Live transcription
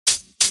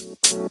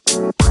Hey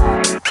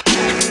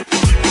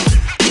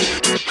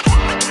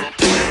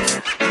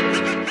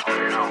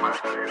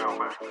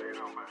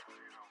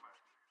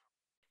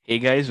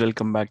guys,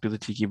 welcome back to the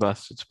Cheeky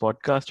Bastards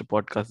podcast, a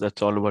podcast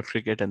that's all about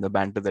cricket and the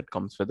banter that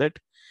comes with it.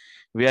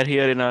 We are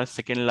here in our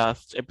second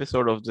last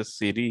episode of this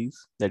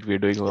series that we're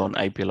doing Yeah. on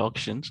IPL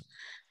auctions,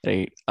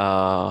 right?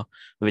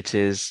 Which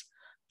is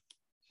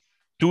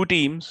two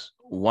teams,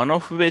 one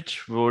of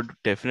which would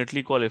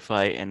definitely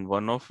qualify and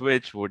one of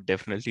which would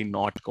definitely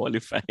not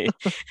qualify, right?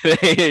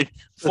 That's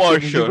For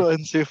an sure. illegal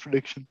and safe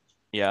prediction.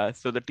 Yeah,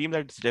 so the team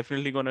that's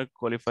definitely going to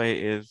qualify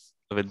is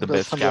with the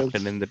best Rajasthan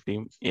captain Royals. in the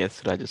team.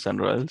 Yes, Rajasthan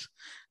Royals.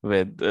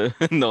 With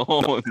no,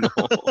 no,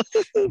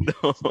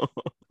 no.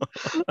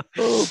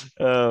 Oh,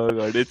 Oh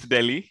God, it's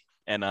Delhi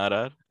and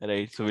RR,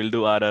 right? So we'll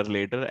do RR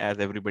later, as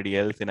everybody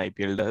else in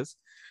IPL does,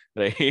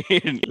 right?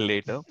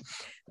 Later,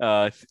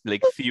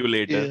 like see you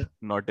later, yeah.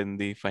 not in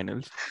the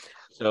finals.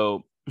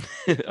 So,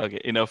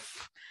 okay,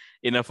 enough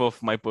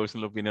of my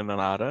personal opinion on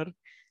RR.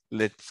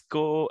 Let's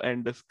go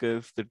and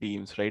discuss the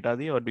teams, right,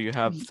 Adi? Or do you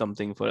have Y-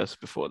 something for us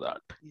before that?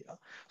 Yeah.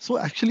 So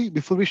actually,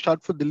 before we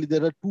start for Delhi,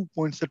 there are 2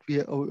 points that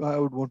I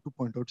would want to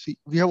point out. See,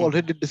 we have Mm-hmm.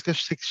 already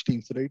discussed 6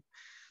 teams, right?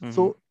 Mm-hmm.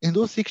 So in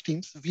those 6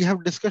 teams, we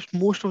have discussed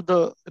most of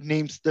the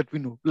names that we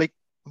know. Like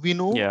we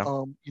know, Yeah.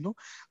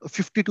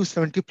 50 to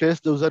 70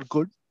 players. Those are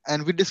good,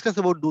 and we discuss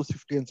about those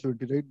 50 and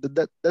 70,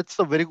 right? That's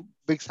a very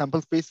big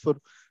sample space for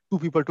two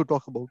people to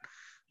talk about.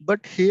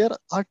 But here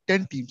are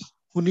 10 teams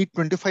who need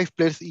 25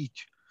 players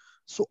each.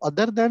 So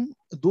other than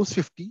those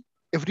 50,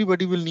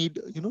 everybody will need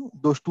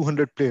those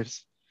 200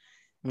 players.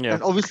 Yeah.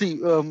 And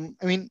obviously,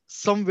 I mean,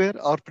 somewhere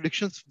our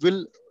predictions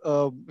will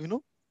uh,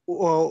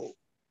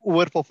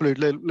 overpopulate.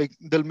 Like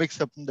they'll mix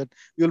up that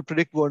we will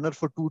predict Warner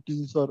for two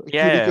teams or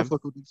Yeah. QDK Yeah. for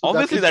two teams. So that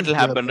Obviously, is that going will to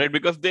happen, happen. right?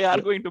 Because they are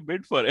Yeah. going to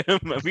bid for him.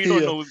 We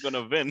don't Yeah. know who's going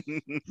to win.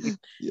 Yeah.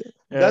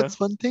 Yeah. That's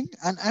one thing.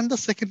 And the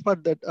second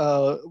part that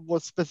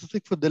was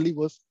specific for Delhi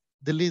was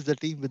Delhi is the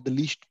team with the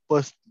least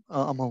purse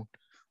amount,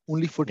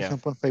 only Yeah.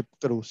 47.5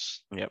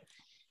 crores. Yeah.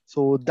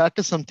 So that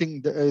is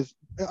something that is,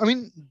 I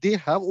mean, they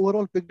have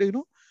overall picked,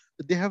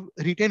 they have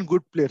retained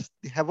good players.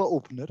 They have a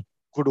opener,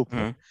 good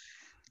opener. Mm-hmm.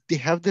 They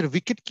have their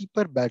wicket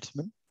keeper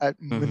batsman at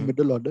in Mm-hmm.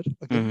 middle order.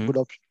 Again, Mm-hmm. good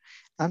option.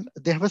 And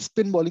they have a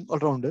spin bowling all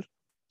rounder.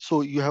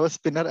 So you have a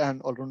spinner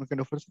and all rounder kind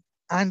of person.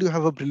 And you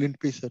have a brilliant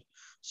pacer.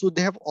 So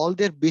they have all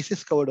their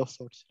bases covered of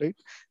sorts, right?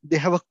 They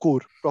have a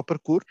core, proper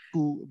core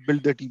to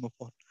build their team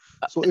upon.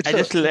 So it's I a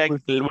just good.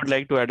 would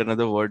like to add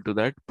another word to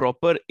that.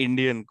 Proper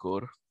Indian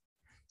core,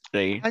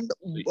 right? And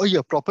oh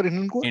yeah, proper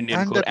Indian core Indian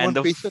and core that and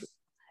one pacer.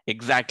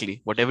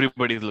 exactly what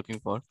everybody is looking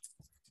for.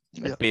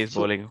 Yeah. That pace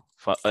So bowling,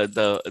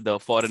 the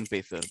foreign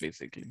pacer,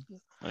 basically,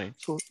 right?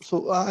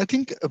 I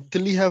think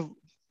Delhi have,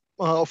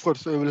 of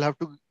course, I will have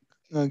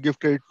to give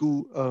credit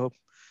to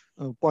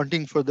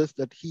Ponting for this,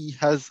 that he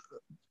has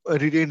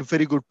retained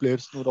very good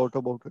players, no doubt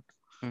about it.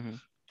 Mm-hmm.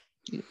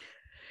 Yeah.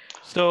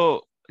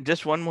 So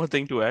just one more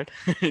thing to add.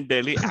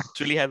 Delhi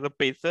actually has a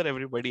pacer.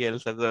 Everybody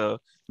else has a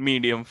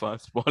medium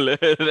fast bowler,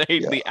 right?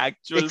 Yeah. The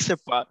actual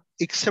Except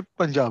except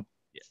Punjab,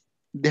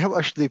 they have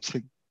Ashdeep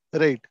Singh,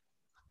 right?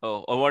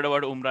 Oh, or what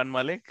about Umran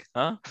Malik?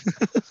 Huh?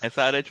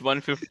 SRH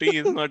 150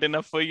 is not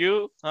enough for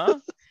you? Huh?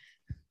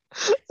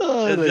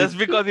 Right. Just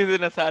because he's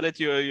in SRH,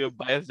 you're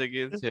biased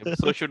against him.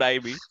 So should I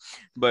be.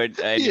 But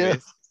Yeah.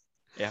 anyways,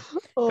 yeah.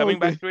 Coming Okay.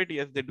 back to it,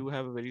 yes, they do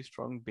have a very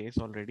strong base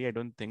already. I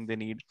don't think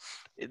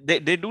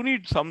they do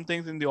need some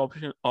things in the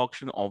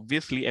auction.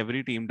 Obviously,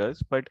 every team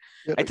does, but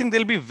Yeah. I Right. think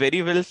they'll be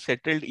very well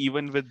settled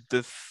even with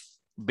this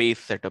base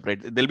setup,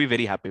 right? They'll be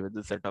very happy with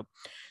this setup.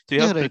 So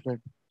Yeah. Right. Right.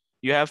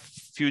 you have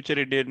future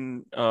Indian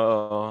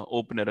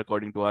opener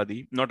according to Adi,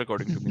 not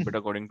according to me, but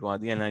according to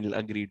Adi, and I'll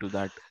agree to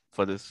that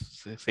for the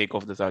sake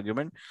of this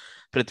argument.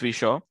 Prithvi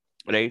Shaw,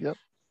 right? Yeah.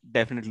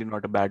 Definitely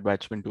not a bad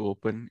batsman to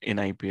open in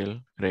IPL,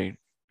 right?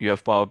 You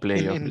have power play,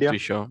 In you have India. Prithvi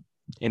Shaw.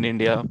 In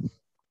India,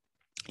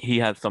 he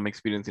has some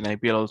experience in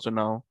IPL also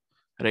now,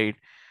 right?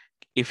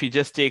 If he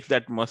just takes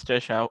that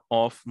mustache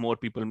off, more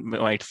people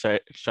might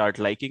start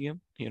liking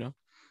him, And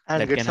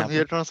that get can some hair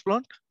happen.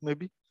 transplant,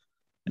 maybe.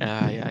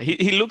 Yeah,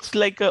 he looks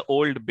like an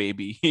old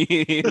baby.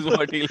 Is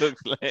what he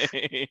looks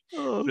like.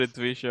 Oh,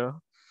 Prithvi Shaw.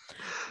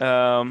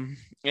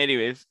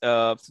 Anyways,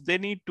 so they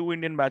need two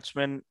Indian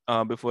batsmen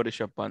before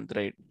Rishabh Pant,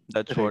 right?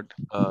 That's right.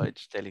 what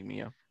it's telling me.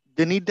 Yeah.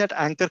 They need that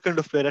anchor kind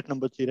of player at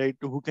number three, right?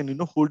 Who can,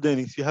 hold the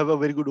innings. You have a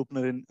very good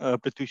opener in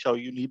Prithvi Shaw.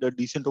 You need a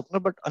decent opener,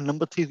 but a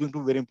number three is going to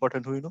be very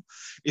important. Who,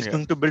 is Yeah.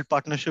 going to build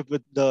partnership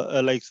with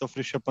the likes of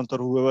Rishabh Pant or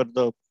whoever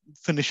the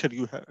finisher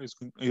you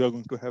are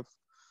going to have.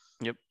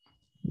 Yep.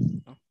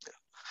 Oh,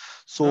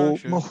 So,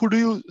 sure. who do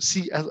you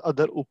see as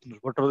other opener?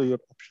 What are your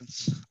options?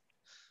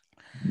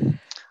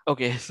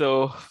 Okay,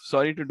 so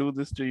sorry to do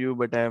this to you,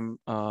 but I'm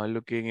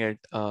looking at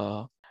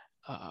uh,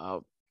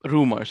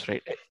 rumors,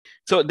 right?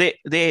 So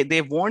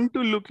they want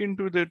to look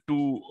into the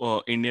two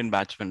Indian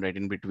batsmen right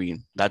in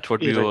between. That's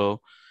what Yeah,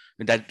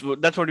 right.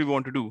 that's what we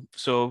want to do.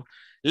 So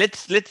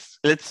let's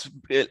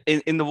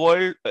in the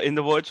world in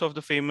the words of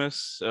the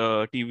famous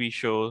TV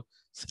show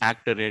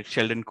actor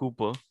Sheldon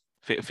Cooper,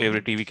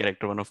 Favorite TV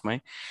character, one of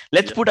my.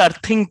 Let's Yeah. put our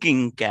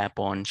thinking cap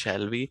on,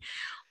 shall we?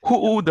 Yeah.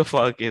 Who the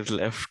fuck is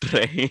left,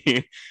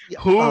 right? Yeah.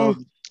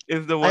 Who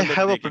is the I one that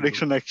have a they can go?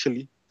 prediction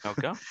actually.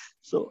 Okay.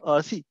 So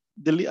see,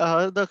 Delhi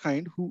are the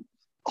kind who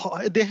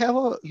they have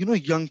a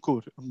young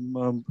core.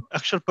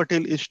 Akshar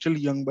Patel is still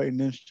young by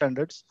Indian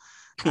standards,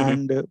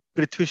 and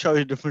Prithvi Shaw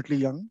is definitely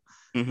young,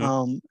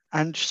 Hmm.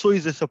 and so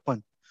is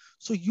Sapan.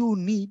 So you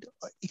need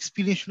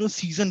experienced,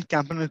 seasoned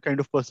campaigner kind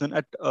of person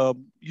at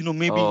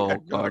maybe Oh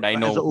at God, I as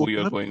know an who you're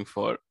opener. going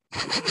for.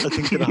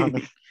 Ajinkya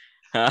Rahane.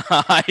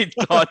 I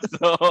thought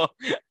so.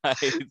 I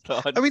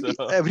thought I mean,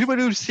 so.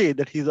 everybody would say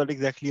that he's not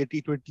exactly a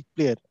T20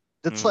 player.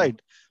 That's Hmm.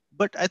 right.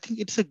 But I think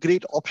it's a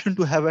great option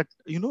to have at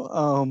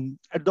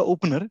the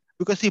opener,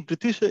 because see,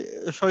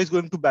 Prithvi Shaw is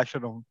going to bash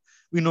around.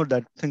 We know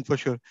that thing for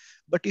sure.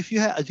 But if you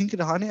have Ajinkya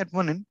Rahane at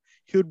one end,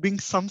 he would bring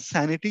some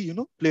sanity,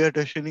 player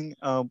testing,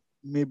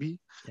 maybe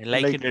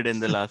Like he like did in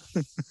the last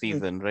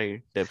season,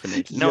 right?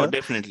 Definitely. No, yeah,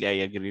 definitely, I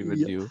agree with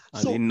yeah. you,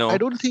 Ali. So I No,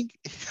 don't think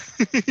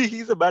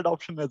he's a bad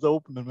option as an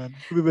opener, man.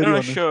 To be no, very no,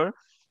 honest. sure.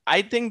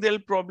 I think they'll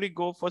probably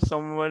go for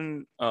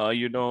someone,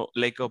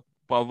 like a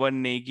Pawan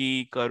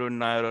Negi, Karun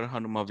Nair, or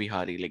Hanuma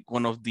Vihari, like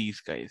one of these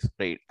guys,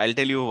 right? I'll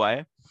tell you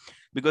why.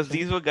 Because Okay.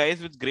 these were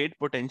guys with great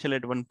potential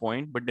at one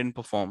point, but didn't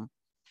perform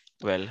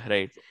well,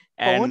 right?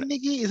 Pawan And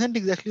Negi isn't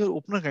exactly an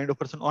opener kind of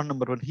person on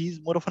number one. He's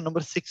more of a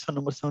number six or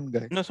number seven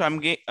guy. no, so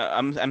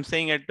I'm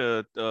saying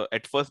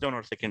at first down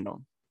or second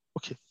down,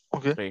 Okay.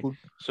 Okay. right? Cool.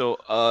 So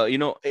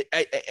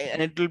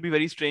and it will be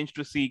very strange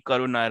to see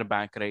Karun Nair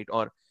back, right?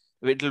 Or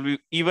it will be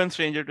even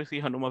stranger to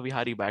see Hanuma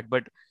Vihari back.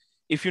 But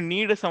if you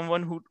need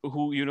someone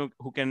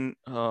who can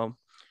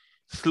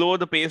slow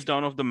the pace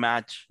down of the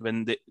match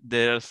when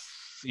there's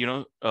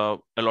a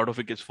lot of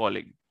wickets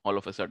falling all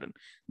of a sudden,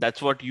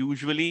 that's what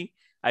usually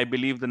I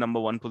believe the number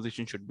one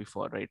position should be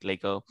for, right?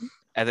 Like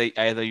as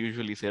I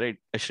usually say, right,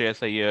 a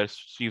Shreyas Iyer,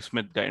 Steve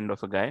Smith kind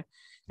of a guy. Yep.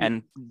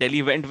 And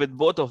Delhi went with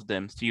both of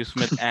them, Steve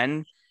Smith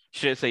and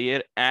Shreyas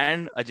Iyer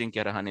and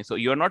Ajinkya Rahane. So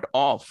you're not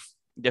off.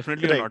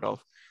 Definitely you're Right. not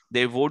off.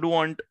 They would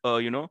want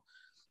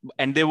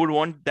and they would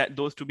want that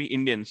those to be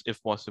Indians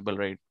if possible,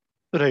 right?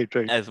 Right.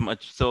 Right. As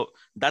much. So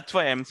that's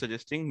why I'm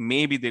suggesting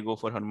maybe they go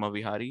for Hanuma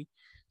Vihari,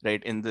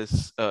 right? In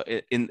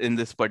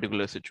this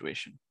particular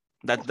situation.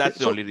 Okay. That's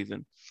the So only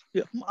reason.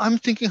 yeah, I'm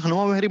thinking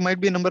Hanuma Vihari might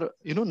be number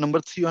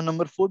three or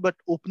number four, but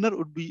opener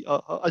would be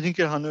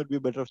Ajinkya Rahane would be a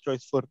better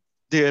choice for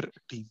their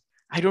team.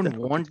 I don't That's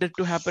what I want it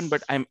to happen,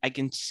 but I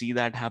can see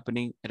that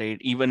happening, right?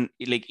 Even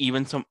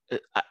some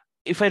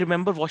if I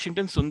remember,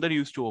 Washington Sundar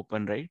used to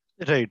open, right?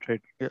 think. Right.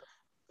 Right. Yeah.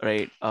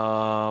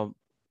 Right.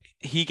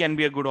 He can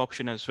be a good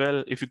option as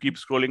well. If you keep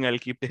scrolling, I'll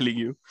keep telling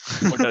you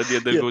what are the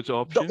other Yeah. good The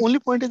options. only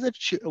point is that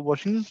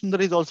Washington Sundar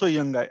is also a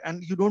young guy,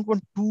 and you don't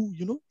want two,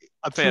 Fair,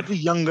 absolutely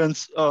young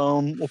guns fair,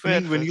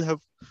 opening when fair. you have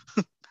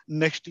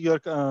next year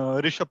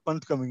Rishabh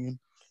Pant coming in.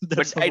 But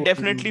That's not I what you do.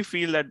 definitely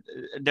feel that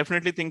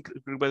definitely think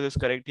Kribas is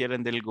correct here,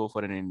 and they'll go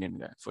for an Indian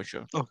guy for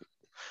sure. Okay.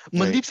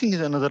 Right. Mandeep Singh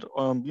is another,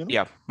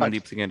 Yeah, bad.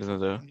 Mandeep Singh is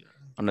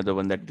another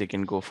one that they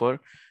can go for.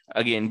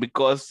 Again,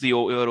 because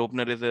your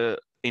opener is a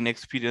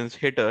inexperienced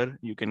hitter,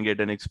 you can get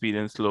an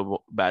experienced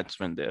slow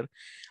batsman there.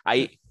 Yeah.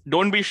 I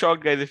don't be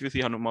shocked, guys, if you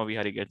see Hanuma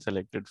Vihari get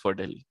selected for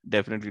Delhi.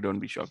 Definitely don't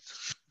be shocked.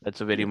 That's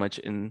a very Yeah. much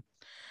in.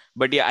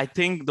 But yeah, I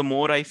think the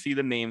more I see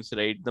the names,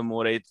 right, the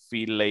more I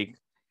feel like,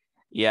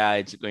 yeah,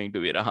 it's going to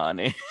be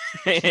Rahane.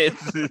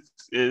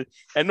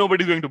 And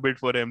nobody's going to bid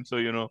for him. So,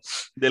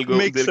 they'll go,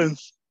 Makes they'll,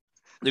 sense.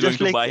 they're going Just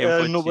to like buy him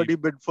for cheap. nobody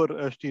bid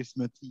for Steve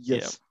Smith. Yeah.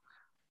 Yes.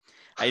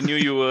 I knew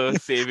you were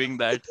saving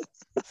that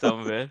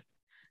somewhere,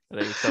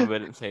 right?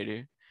 Somewhere inside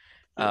you.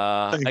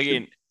 Yeah. Thank you.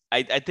 Again,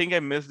 I think I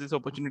missed this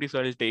opportunity, so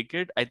I'll take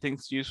it. I think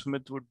Steve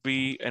Smith would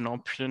be an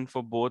option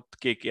for both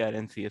KKR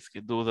and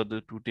CSK. Those are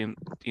the two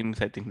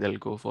teams I think they'll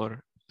go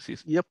for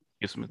Steve Yep.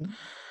 Smith.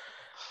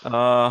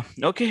 Mhm.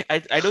 Okay.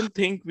 I don't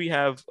think we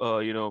have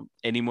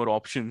any more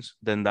options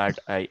than that.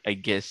 I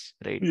guess,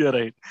 right? You're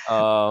right.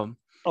 Um,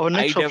 Our I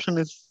next def option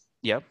is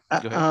Yeah.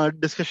 Go ahead.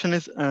 discussion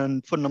is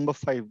and for number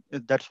five.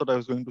 That's what I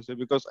was going to say,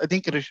 because I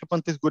think Rishabh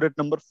Pant is good at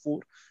number four.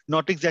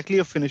 Not exactly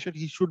a finisher.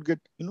 He should get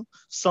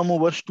some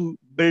overs to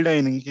build an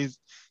inning. He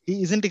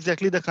isn't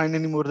exactly the kind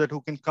anymore that who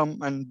can come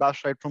and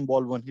bash right from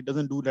ball one. He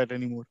doesn't do that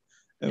anymore.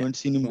 I Yeah. haven't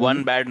seen him doing One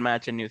it. bad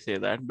match and you say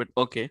that, but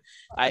okay.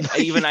 I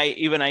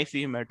even I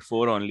see him at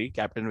four only,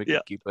 captain Yeah.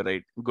 wicket keeper,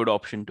 right? Good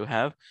option to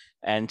have,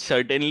 and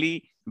certainly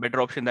better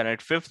option than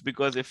at fifth,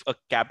 because if a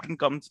captain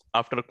comes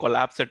after a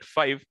collapse at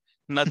five,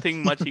 nothing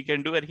much he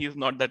can do, and he's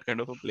not that kind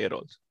of a player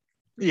also.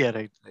 Yeah.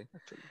 Right. Right.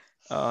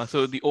 Actually.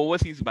 So the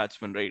overseas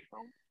batsman, right?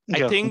 I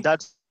Yeah. think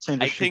That's an I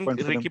industry think point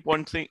for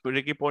them.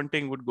 Ricky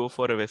Ponting would go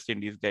for a West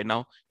Indies guy. Now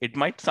it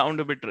might sound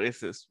a bit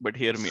racist, but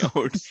hear me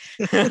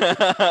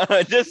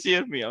out. Just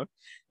hear me out.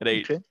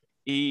 Right. Okay.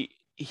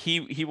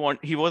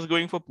 He was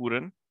going for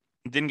Puran,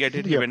 didn't get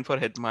it. He Yeah. went for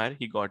Hetmar,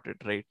 he got it,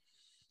 right?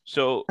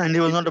 So And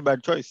he was not a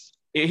bad choice.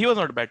 he was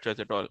not a bad choice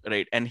at all,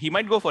 right? And he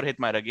might go for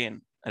Hetmar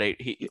again. right?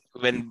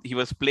 When he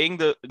was playing,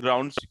 the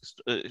ground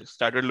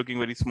started looking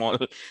very small,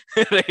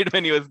 right?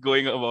 When he was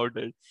going about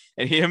it,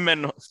 and him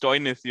and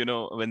Stoinis,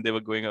 when they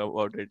were going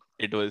about it,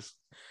 it was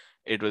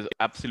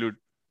absolute.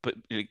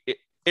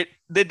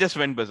 They just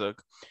went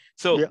berserk.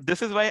 So Yeah.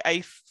 this is why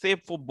I say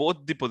for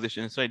both the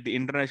positions, right? The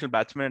international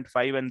batsman at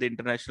 5 and the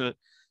international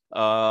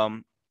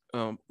um,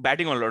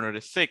 batting all-rounder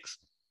is 6.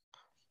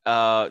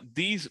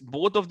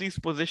 Both of these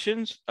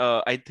positions,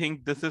 I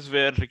think this is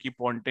where Ricky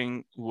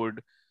Ponting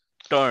would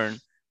turn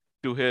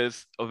to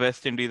his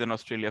West Indies and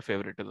Australia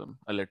favoritism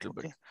a little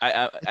bit.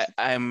 Okay.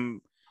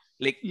 I'm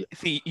like, Yeah.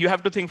 see, you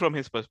have to think from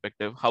his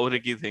perspective, how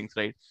Ricky thinks,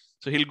 right?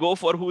 So he'll go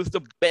for who is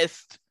the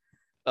best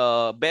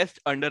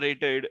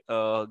underrated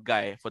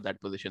guy for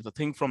that position. So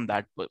think from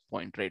that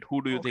point, right?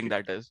 Who do you think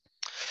Okay. that is?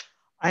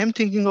 I am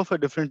thinking of a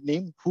different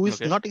name who is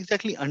Okay. not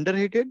exactly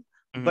underrated,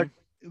 Mm-hmm. but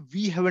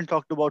we haven't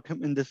talked about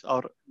him in this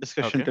our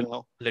discussion Okay. till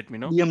now. Let me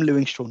know. Liam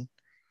Livingstone.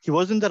 He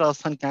was in the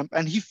Rajasthan camp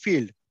and he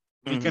failed.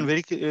 We can Mm-hmm.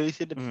 very clearly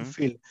say that he Mm-hmm.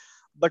 failed.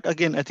 But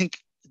again, I think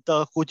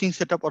the coaching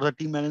setup or the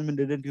team management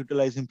didn't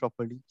utilize him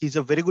properly. He's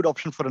a very good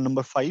option for a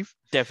number 5,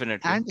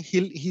 Definitely. and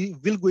he's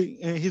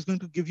going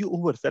to give you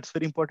overs. That's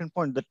very important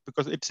point. That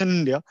because it's in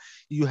India,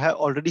 you have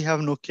already have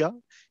Nokia,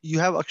 you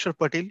have Akshar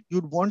Patel.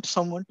 You'd want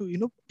someone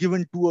to give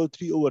in 2 or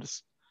 3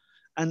 overs,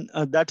 and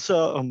that's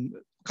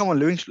come on,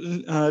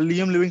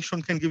 Liam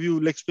Livingstone can give you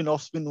leg spin,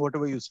 off spin,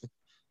 whatever you say.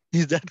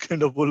 He's that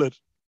kind of bowler.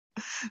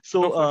 No,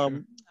 So for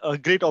sure. a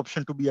great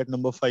option to be at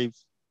number 5.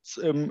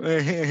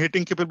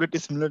 Hitting capability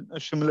similar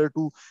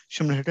to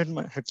Shimla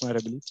Hetmyer, I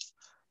believe.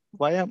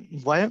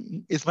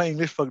 Is my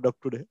English fucked up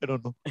today? I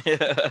don't know.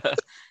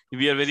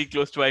 We are very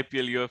close to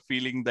IPL. You're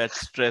feeling that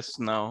stress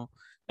now,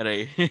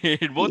 right?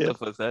 Both Yeah,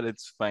 of us are.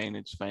 It's fine.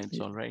 It's fine. It's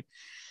yeah, all right.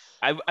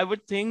 I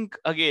would think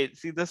again.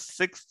 See the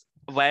sixth.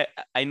 Why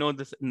I know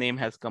this name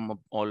has come up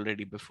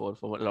already before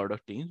for a lot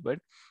of teams, but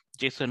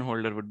Jason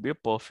Holder would be a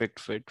perfect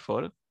fit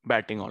for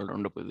batting all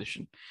rounder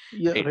position.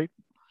 yeah, Right? right.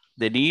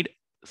 They need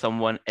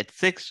someone at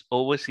 6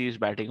 overseas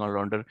batting all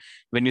rounder.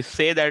 When you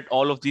say that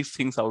all of these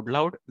things out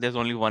loud, there's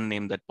only one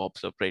name that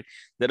pops up, right?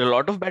 There are a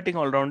lot of batting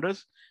all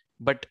rounders,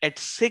 but at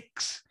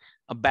 6,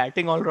 a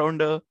batting all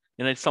rounder,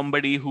 it's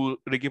somebody who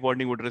Ricky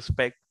Ponting would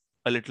respect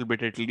a little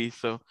bit at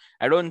least. So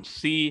I don't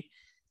see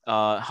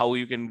how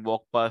you can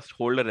walk past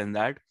Holder in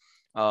that.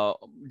 Uh,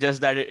 just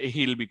that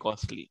he'll be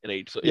costly,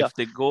 right? So Yeah. if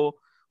they go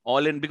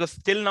all in, because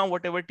till now,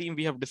 whatever team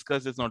we have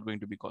discussed is not going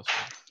to be costly,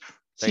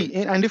 right? See,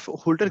 and if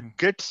Holder Mhm.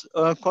 gets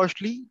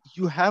costly,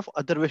 you have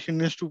other West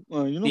Indians to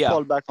Yeah.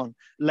 fall back on,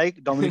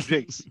 like Dominic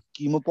Drakes,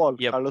 Kimo Paul,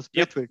 Yep. Carlos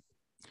Yep. Braithwaite.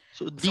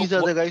 So So these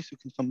are the guys you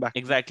can come back to.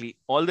 exactly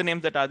all the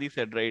names that Adi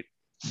said, right?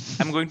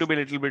 I'm going to be a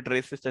little bit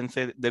racist and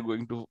say they're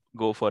going to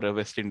go for a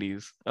West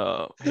Indies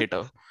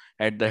hitter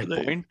at that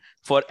Right. point,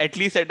 for at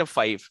least at a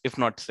 5, if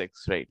not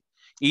 6, right?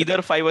 Either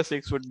Right. 5 or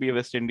 6 would be a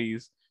West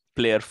Indies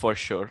player for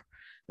sure.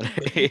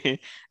 Right. Right?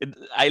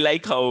 I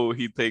like how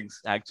he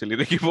thinks actually,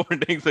 Ricky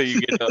Ponting. So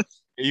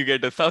you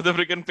get a South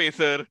African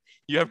pacer.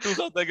 You have 2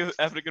 South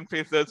African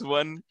pacers,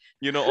 one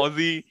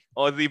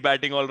Aussie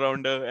batting all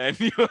rounder, and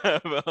you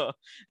have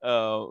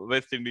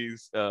West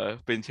Indies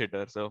pinch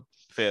hitter. So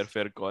fair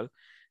call.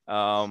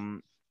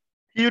 Um,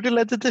 He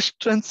utilizes the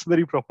strengths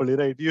very properly,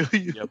 right? You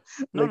yep.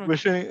 No, like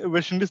no.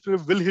 West Indies player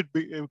will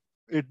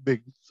it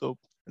big. So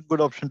a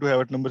good option to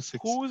have at number 6.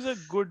 Who's a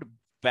good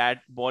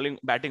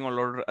batting all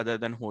rounder other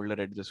than Holder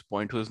at this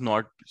point who's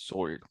not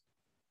sold?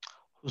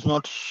 Who's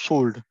not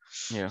sold.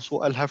 Yeah.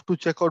 So I'll have to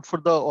check out for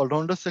the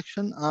all-rounder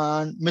section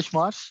and Mitch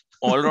Marsh.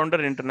 All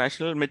rounder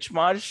international. Mitch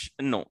Marsh,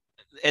 no.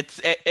 It's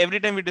every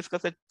time we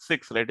discuss at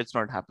 6, right? It's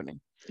not happening.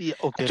 Yeah,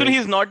 okay, Actually, right.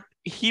 he's not.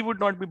 He would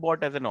not be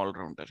bought as an all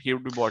rounder. He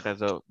would be bought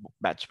as a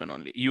batsman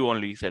only. You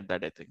only said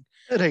that, I think.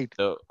 Right.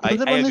 So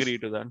Another I one is agree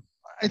to that.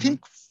 I Mhm.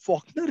 think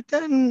Faulkner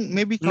can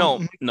maybe No,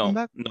 come no,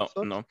 back. no,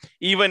 Sorts. no.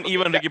 Even Okay.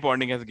 Ricky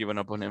Ponting has given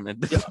up on him at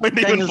this Yeah, point.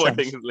 Even Daniel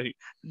Ponting Sams. is like,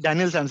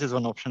 Daniel Sams is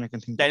one option I can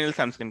think of. Daniel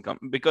Sams can come,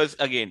 because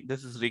again,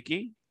 this is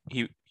Ricky.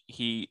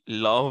 He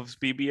loves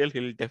BBL.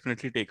 He'll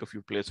definitely take a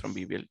few players from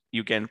BBL.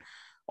 You can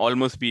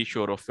almost be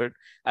sure of it.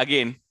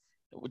 Again,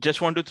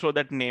 just want to throw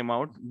that name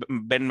out.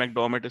 Ben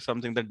McDermott is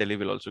something that Delhi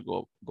will also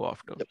go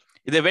after. Yep.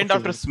 They went Okay,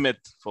 after right. Smith,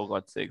 for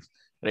God's sakes,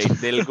 right?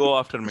 They'll go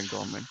after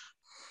McDermott,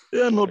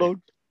 Yeah, no right? doubt.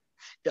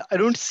 Yeah, I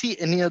don't see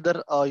any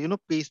other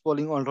pace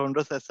bowling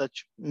all-rounders as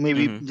such.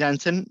 Maybe Mm-hmm.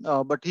 Jansen,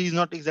 but he's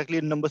not exactly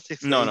a number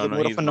 6 guy. No, He's no, a no.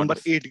 more of He's a not number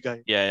 8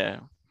 guy. yeah.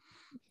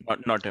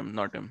 Not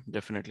him.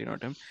 Definitely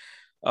not him.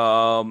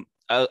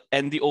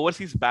 And the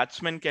overseas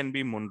batsman can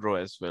be Munro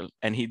as well,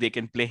 and they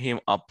can play him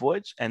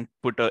upwards and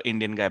put a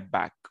Indian guy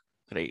back,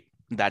 right?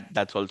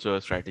 That's also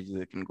a strategy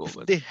they can go If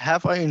with. they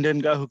have an Indian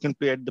guy who can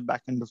play at the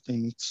back end of the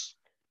innings,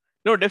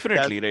 No, that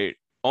definitely, right?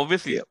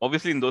 yeah,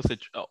 Obviously in those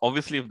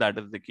obviously if that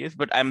is the case,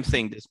 but I'm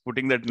saying just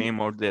putting that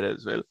name out there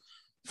as well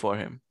for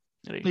him,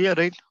 right? yeah,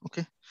 right.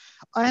 Okay.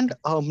 And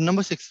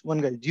number 6, one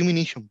guy, Jimmy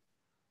Neesham.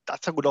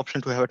 That's a good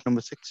option to have at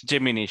number 6.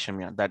 Jimmy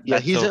Neesham, yeah, Yeah,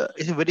 he's a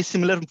very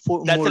similar that's a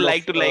mold of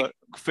like to like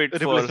fit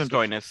for replacement of.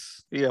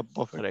 Stoinis, Yeah,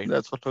 perfect. right?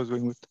 That's what I was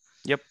going with.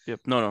 Yep.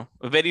 No,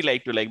 very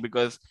like to like,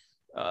 because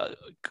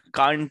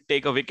can't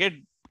take a wicket,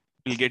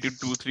 will get you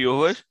 2-3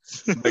 overs,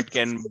 but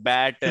can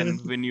bat and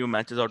win you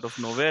matches out of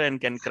nowhere and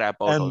can crap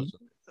out and also.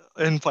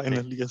 and Right?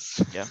 finally,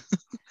 yes. Yeah.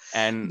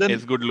 And Then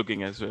is good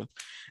looking as well.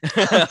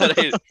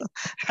 Right.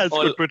 has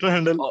All, good Twitter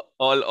handle.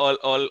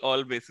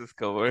 all bases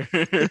covered.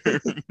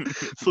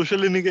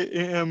 Social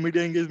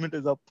media engagement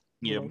is up.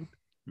 Yep. Right.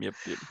 Yep.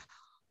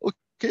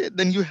 Okay,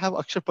 then you have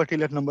Akshar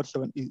Patel at number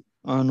 7.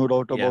 No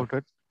doubt Yeah. about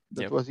it.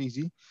 That Yep. was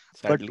easy.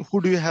 But Sadly.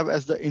 who do you have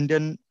as the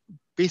Indian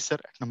pacer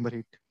at number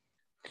 8?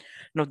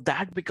 Now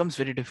that becomes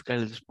very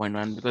difficult at this point,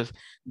 man, because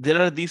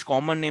there are these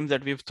common names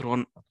that we've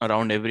thrown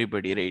around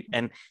everybody, right?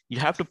 And you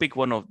have to pick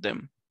one of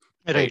them,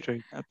 right?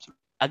 Right, absolutely.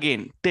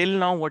 Again, till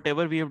now,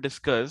 whatever we have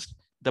discussed,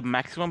 the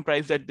maximum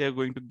price that they're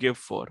going to give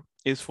for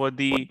is for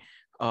the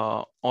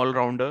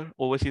all-rounder,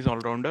 overseas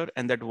all-rounder,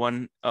 and that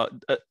one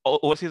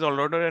overseas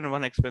all-rounder and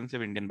one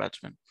expensive Indian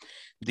batsman.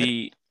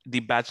 The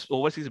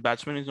overseas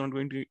batsman is not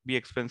going to be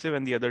expensive,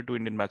 and the other two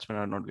Indian batsmen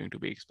are not going to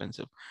be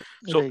expensive.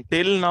 So Right.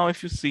 till now,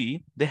 if you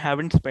see, they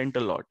haven't spent a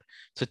lot.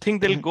 So I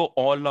think they'll Mhm. go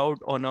all out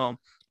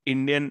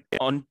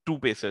on two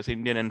pacers,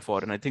 Indian and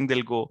foreign. I think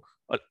they'll go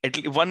at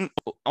least one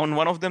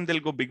of them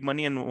they'll go big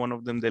money, and one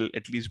of them they'll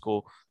at least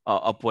go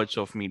upwards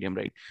of medium,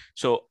 right?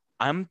 So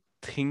I'm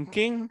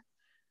thinking,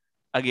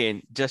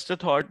 again, just a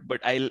thought,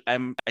 but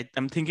I'm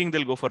thinking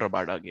they'll go for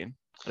Rabada again,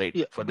 right?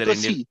 Yeah, For their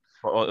because Indian. see,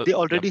 they Yeah.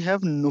 already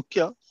have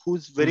Nokia,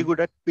 who's very Mm-hmm. good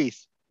at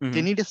pace. They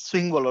Mm-hmm. need a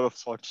swing bowler of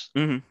sorts.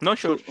 No,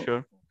 sure, So,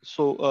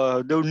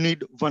 sure. they would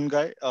need one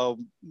guy,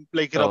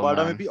 like Oh Rabada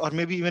man, maybe, or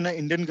maybe even an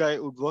Indian guy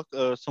would work.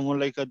 Someone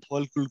like a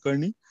Dhawal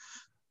Kulkarni,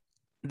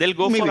 they'll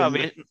go for maybe another.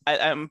 Avesh.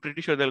 I'm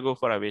pretty sure they'll go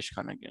for Avesh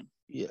Khan again,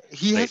 Yeah,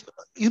 he right?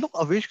 has.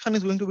 Avesh Khan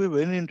is going to be a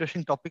very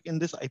interesting topic in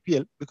this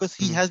IPL because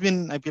he Mm-hmm. has been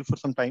in IPL for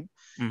some time,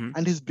 Mm-hmm.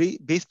 and his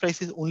base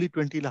price is only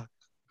 20 lakh.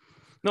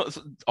 No,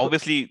 so So,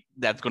 obviously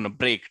that's gonna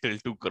break till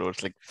 2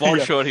 crores. Like for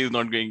yeah, sure, he's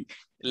not going.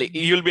 Like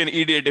you'll be an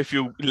idiot if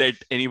you let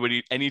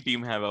any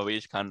team have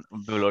Avesh Khan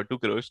below 2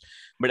 crores.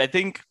 But I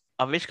think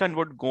Avesh Khan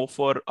would go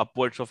for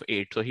upwards of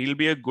 8, so he'll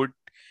be a good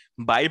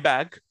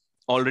buyback.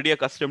 Already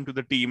accustomed to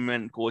the team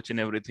and coach and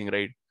everything,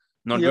 right?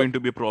 Not yep, going to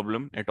be a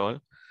problem at all.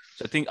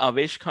 So I think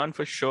Avesh Khan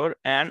for sure,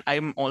 and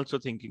I'm also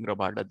thinking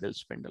Rabada they'll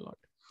spend a lot.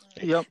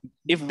 Right? yep.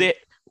 If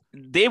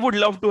they would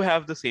love to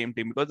have the same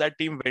team, because that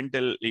team went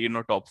till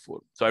top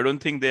 4. So I don't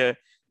think they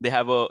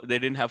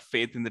didn't have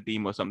faith in the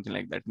team or something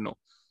like that. No,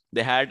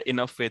 they had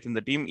enough faith in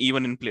the team.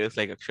 Even in players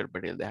like Akshar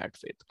Patel, they had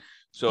faith.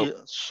 So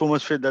Yeah, so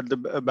much faith that they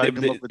backed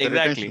him up with the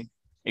retention.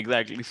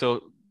 exactly.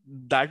 So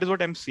that is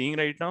what I'm seeing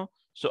right now.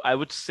 So I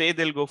would say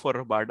they'll go for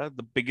Rabada.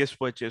 The biggest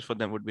purchase for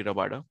them would be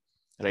Rabada,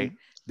 right? Mhm.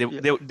 They, Yeah,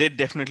 they, they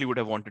definitely would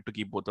have wanted to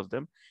keep both of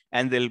them,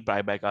 and they'll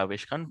buy back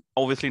Avesh Khan.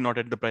 Obviously not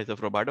at the price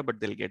of Rabada, but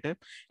they'll get him.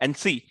 And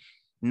see,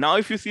 now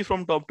if you see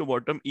from top to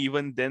bottom,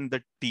 even then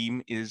the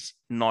team is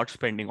not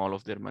spending all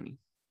of their money,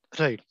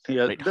 right.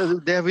 Yeah, right?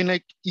 they have been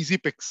like easy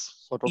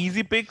picks, sort of.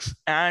 Easy picks,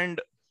 and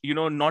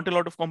not a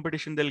lot of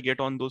competition they'll get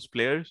on those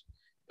players.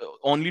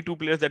 Only two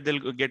players that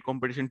they'll get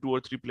competition, 2 or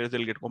 3 players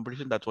they'll get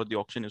competition. That's what the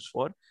auction is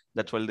for.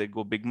 That's why they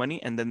go big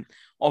money. And then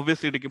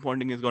obviously Ricky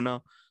Ponting is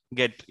gonna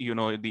get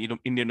the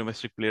Indian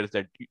domestic players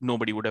that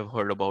nobody would have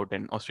heard about,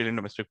 and Australian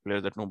domestic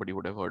players that nobody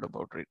would have heard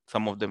about, right?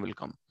 Some of them will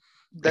come.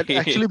 That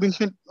actually brings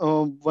me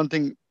one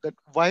thing, that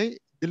why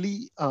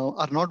Delhi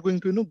are not going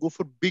to go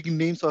for big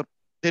names, or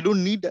they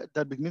don't need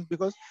that big names,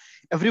 because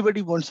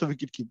everybody wants a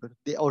wicket keeper.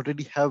 They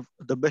already have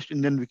the best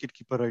Indian wicket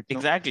keeper right now.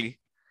 Exactly.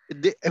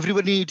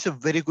 Everybody needs a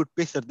very good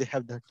pacer. They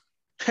have that.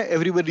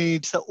 Everybody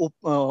needs a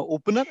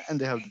opener,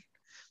 and they have that.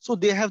 So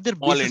they have their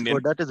All bases Indian.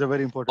 covered. That is a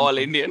very important All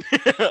point. Indian.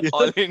 Yeah.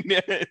 All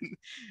Indian.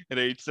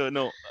 Right. So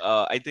no,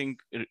 I think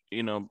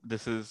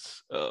this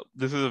is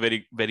a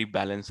very very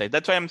balanced side.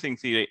 That's why I'm saying,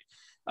 see, right,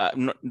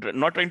 I'm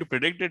not trying to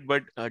predict it,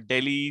 but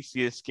Delhi,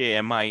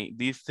 CSK, MI,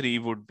 these three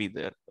would be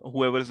there.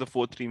 Whoever is the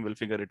fourth team will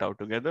figure it out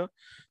together.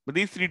 But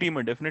these three teams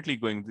are definitely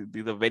going.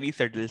 These are very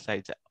settled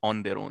sides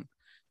on their own,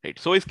 right?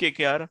 So is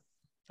KKR,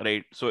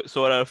 right? So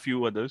are a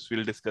few others.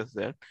 We'll discuss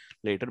that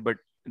later, but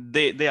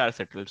they are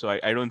settled. So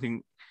I don't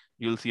think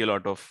you'll see a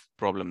lot of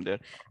problem there.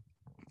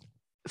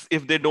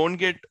 If they don't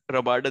get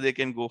Rabada, they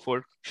can go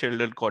for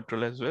Sheldon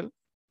Cottrell as well.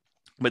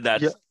 But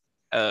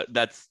Yeah.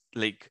 that's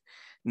like,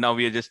 now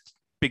we are just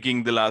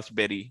picking the last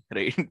berry,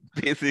 right?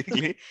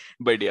 Basically.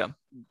 But yeah,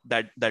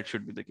 that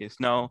should be the case.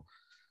 Now,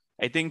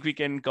 I think we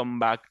can come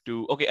back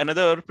to, okay,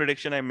 another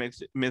prediction I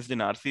missed in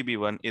RCB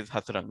one is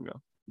Hasranga.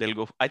 They'll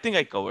go. I think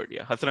I covered.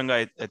 Yeah,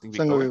 Hasranga. I think we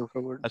covered. Sangavi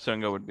covered.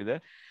 Hasranga would be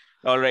there.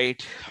 All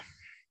right.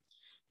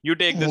 You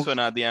take this Oh, one,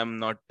 Adi. I'm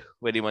not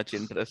very much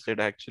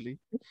interested actually.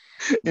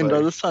 in But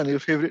Rajasthan, your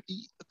favorite.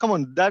 Come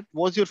on, that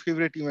was your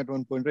favorite team at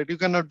one point, right? You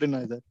cannot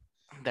deny that.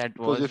 that It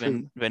was your was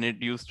favorite. when it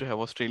used to have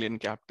Australian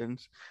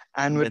captains.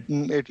 And Then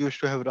when it used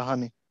to have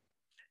Rahane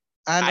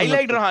and I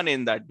liked another. Rahane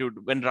in that,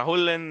 dude. When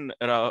Rahul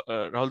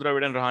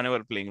Dravid and Rahane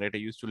were playing, right? I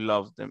used to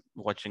love them,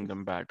 watching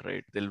them bat,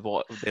 right?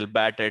 They'll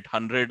bat at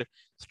 100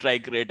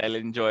 strike rate. I'll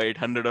enjoy it,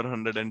 100 or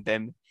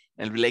 110,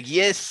 and be like,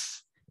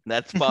 yes,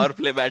 That's power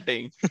play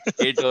batting.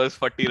 8 overs,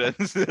 40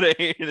 runs,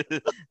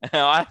 right?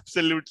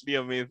 Absolutely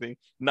amazing.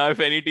 Now, if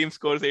any team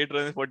scores 8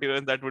 runs, 40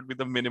 runs, that would be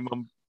the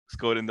minimum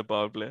score in the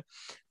power play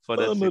for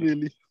that No, series.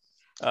 really.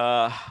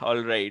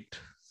 All right.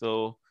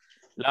 So,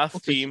 last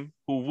Okay. team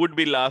who would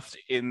be last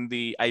in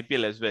the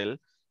IPL as well,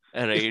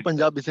 If right?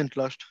 Punjab isn't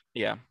last.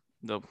 Yeah,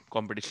 the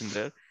competition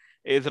there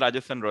is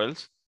Rajasthan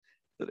Royals.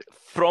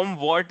 From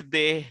what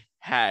they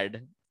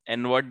had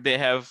and what they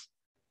have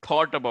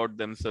thought about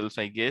themselves,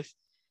 I guess,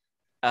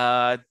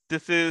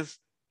 this is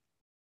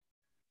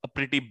a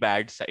pretty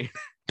bad side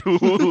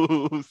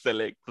to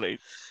select, right?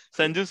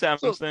 Sanju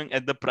So Samson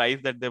at the price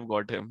that they've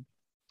got him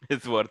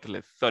is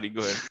worthless. Sorry,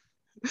 go ahead.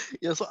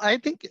 yeah, so I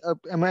think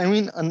I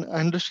mean I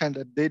understand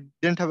that they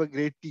didn't have a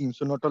great team,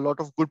 so not a lot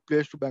of good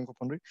players to bank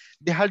upon, right?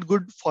 They had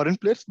good foreign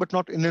players, but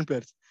not Indian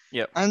players,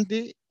 Yeah, and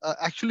they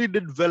actually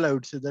did well. I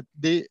would say that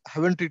they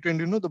haven't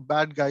retained, the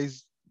bad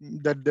guys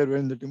that there were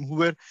in the team who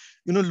were,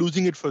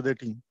 losing it for their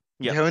team.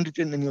 They yeah, haven't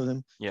retained any of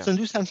them. yeah.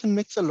 Sanju Samson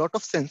makes a lot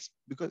of sense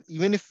because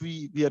even if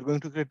we are going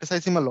to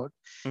criticize him a lot,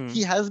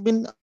 he Mm. has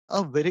been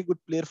a very good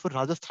player for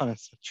Rajasthan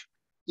as such.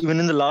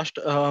 Even in the last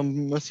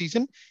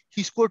season,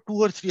 he scored 2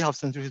 or 3 half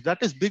centuries. That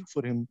is big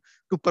for him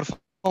to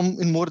perform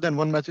in more than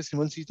one matches in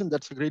one season.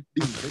 That's a great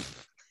deal, right?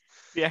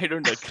 See, I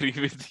don't agree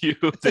with you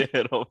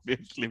there,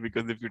 obviously,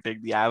 because if you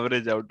take the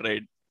average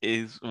outright,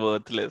 is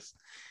worthless,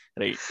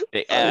 right?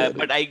 Yeah, right.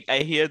 But I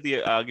hear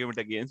the argument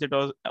against it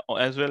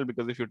as well,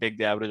 because if you take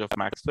the average of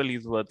Maxwell,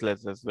 he's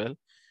worthless as well,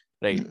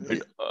 right?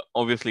 But Yeah,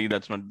 obviously,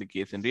 that's not the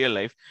case in real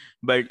life.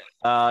 But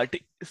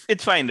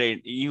it's fine,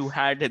 right? You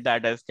had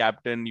that as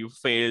captain, you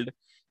failed,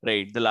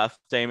 right? The last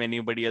time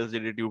anybody else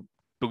did it, you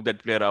took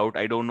that player out.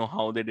 I don't know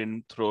how they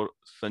didn't throw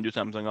Sanju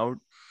Samsung out,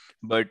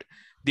 but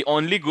the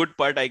only good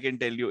part I can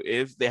tell you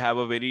is they have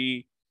a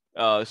very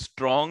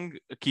strong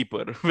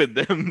keeper with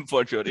them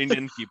for sure.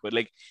 Indian keeper,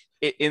 like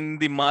in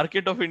the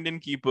market of Indian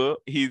keeper,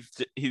 he's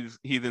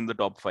in the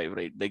top 5,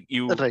 right? Like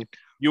right.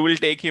 you will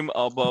take him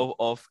above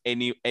of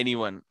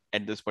anyone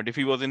at this point. If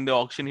he was in the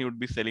auction, he would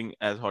be selling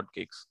as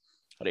hotcakes,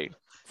 right?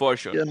 For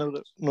sure. Yeah,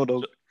 no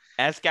doubt. So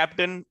as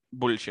captain,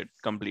 bullshit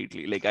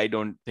completely. Like I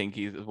don't think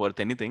he's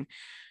worth anything.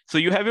 So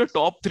you have your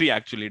top 3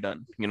 actually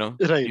done.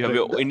 Right, You have right.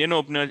 your Indian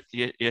opener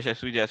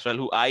Yashasvi Jaiswal,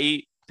 who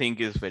I think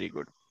is very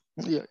good,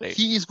 Yeah, right?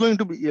 he is going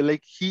to be, yeah,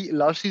 like he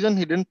last season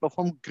he didn't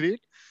perform great,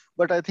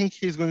 but I think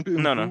he's going to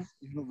No, no,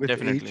 improve, with age.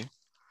 definitely,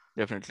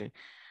 definitely.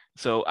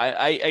 So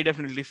I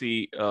definitely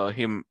see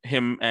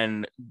him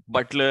and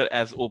Butler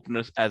as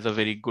openers as a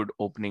very good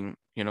opening,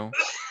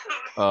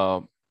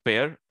 uh,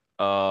 pair.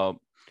 Uh,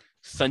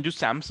 Sanju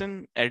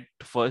Samson at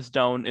first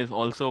down is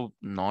also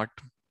not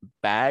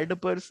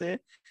bad per se,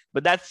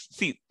 but that's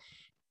see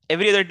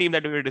every other team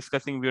that we were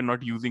discussing, we are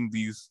not using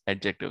these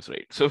adjectives,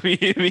 right? So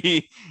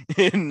we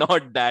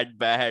not that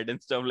bad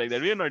and stuff like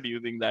that. We are not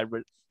using that,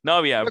 but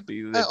now we have But to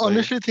use I it for sure.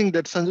 honestly think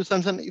that Sanju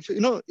Samson,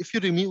 if you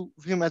remove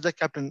him as a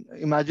captain,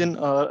 imagine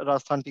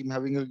Rajasthan team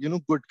having a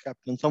good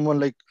captain, someone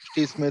like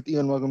Steve Smith,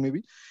 Ian Morgan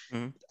maybe,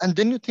 Mhm, and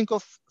then you think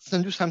of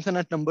Sanju Samson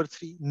at number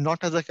 3,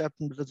 not as a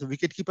captain but as a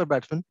wicketkeeper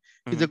batsman.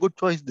 He's mhm. a good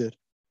choice there.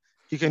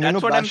 He can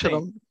That's what I'm bash saying.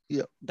 around.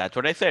 Yeah, That's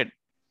what I said.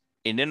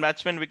 Indian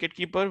batsman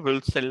wicketkeeper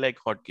will sell like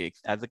hotcakes.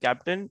 As a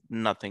captain,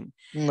 nothing.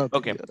 nothing.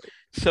 Okay. Yeah,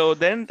 So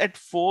then at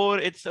 4,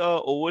 it's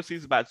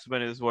overseas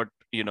batsman is what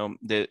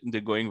they're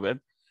going with.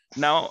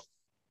 Now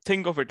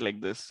think of it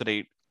like this,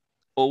 right?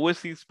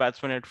 Overseas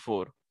batsman at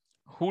 4.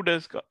 Who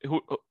does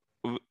who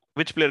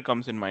which player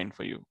comes in mind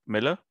for you?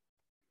 Miller?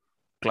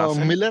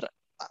 Klassen? Miller,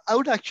 I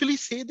would actually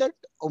say that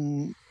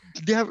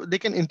they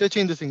can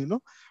interchange the thing.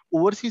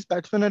 Overseas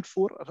batsman at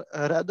 4.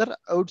 Rather,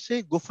 I would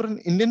say go for an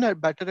Indian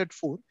batter at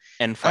 4,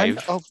 And and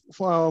 5?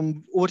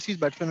 overseas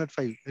batsman at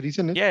 5.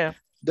 Reason is Yeah, yeah.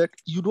 that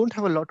you don't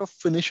have a lot of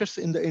finishers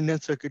in the Indian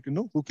circuit,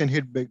 who can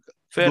hit big,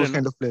 Fair those enough.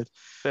 kind of players.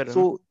 Fair enough.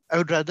 So I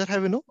would rather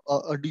have,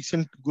 a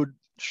decent, good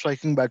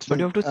striking But you batsman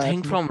have to at,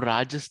 think from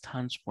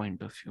Rajasthan's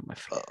point of view, my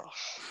friend.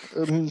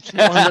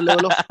 on the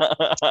level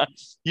of,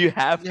 You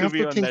have you to have be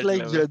to on think that like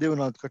level. Jaydev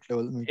Unadkat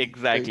level, maybe, right?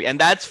 Exactly. And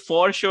that's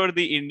for sure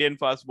the Indian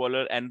fast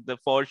bowler, and the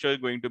for sure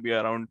going to be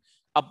around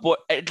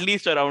at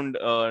least around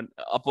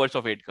upwards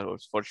of 8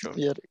 crores for sure.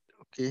 Yeah, right.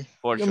 Okay.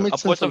 For Yeah, sure.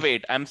 makes sense Upwards of also.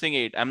 8. I'm saying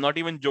 8. I'm not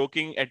even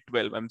joking at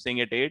 12. I'm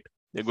saying at 8.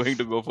 They're going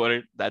to go for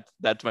it.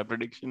 That's my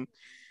prediction.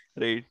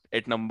 Right.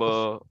 At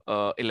number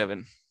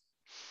 11. Yep.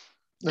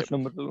 That's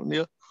number 2.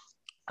 Yeah.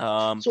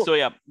 So So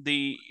yeah,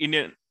 the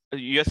Indian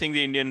you're saying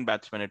the Indian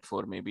batsman at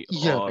 4 maybe,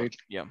 yeah, or right.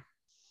 yeah.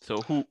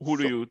 So who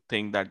do So you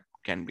think that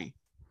can be?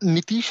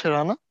 Nitish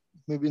Rana,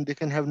 maybe they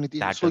can have Nitish.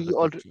 That So is a you good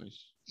already, choice.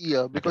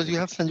 yeah, That is because a you good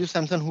have choice. Sanju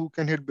Samson who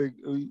can hit big.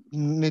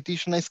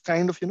 Nitish Rana is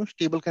kind of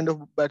stable kind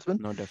of batsman.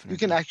 No, You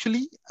can definitely.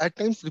 actually at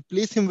times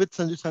replace him with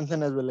Sanju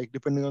Samson as well, like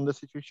depending on the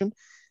situation.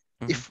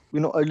 Hmm. If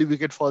early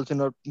wicket falls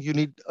in or you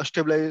need a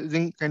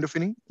stabilizing kind of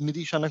inning,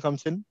 Nitish Rana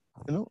comes in,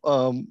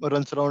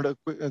 runs around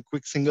a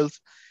quick singles,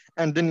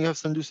 and then you have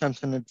Sanju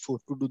Samson at 4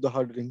 to do the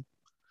hard hitting.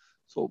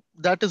 So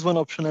that is one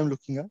option I'm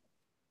looking at,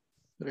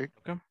 right?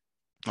 Okay.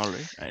 All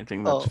right. I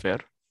think that's Uh, fair.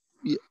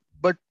 yeah,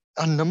 but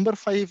Number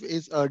five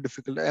is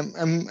difficult.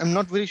 I'm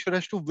not very sure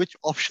as to which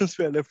options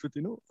we are left with.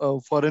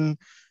 Foreign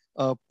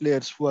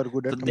players who are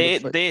good So at number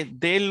five.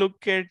 they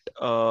look at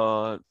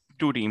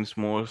two teams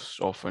most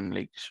often,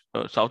 like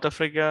South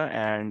Africa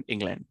and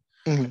England,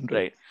 England, right?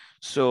 right?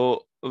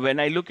 So when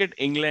I look at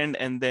England,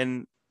 and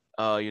then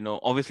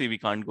obviously we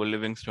can't go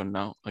Livingstone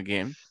now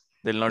again.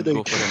 They'll not go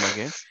Right. for him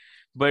again.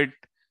 But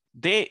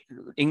they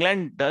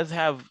England does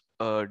have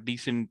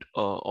decent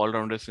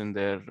all-rounders in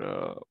their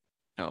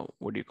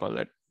what do you call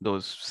that?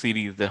 Those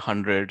series, the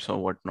hundreds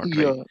or whatnot,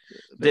 right? Yeah,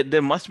 There right.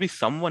 there must be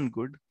someone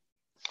good.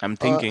 I'm Uh,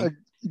 uh, thinking.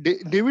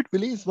 David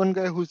Willey is one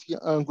guy who's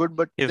good,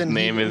 but His then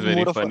name is he's very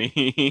more of a funny.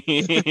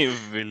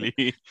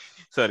 Willy.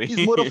 Sorry.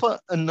 he's more of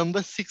a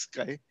number six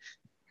guy.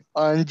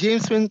 And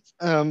James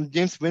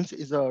Vince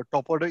is a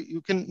top order.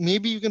 You can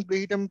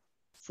play him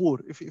four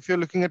if you're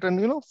looking at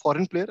an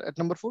foreign player at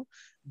number four.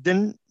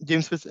 Then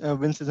Vince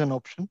is an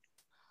option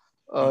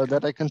Okay.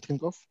 that I can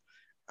think of.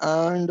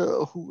 And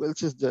who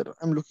else is there?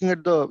 I'm looking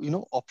at the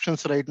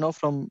options right now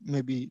from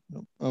maybe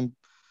I'm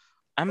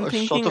South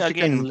thinking Africa and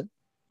again, England.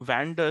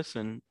 Van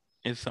Dersen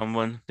is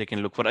someone they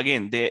can look for.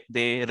 Again,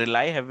 they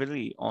rely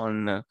heavily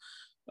on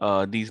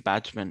these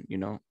batsmen,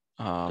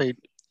 Right,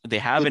 they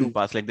have they in do.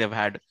 past, like they've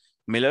had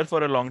Miller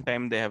for a long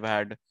time, they have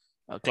had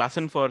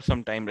Klassen for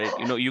some time, right?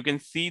 You can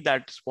see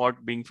that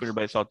spot being filled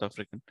by South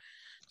African.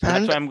 So that's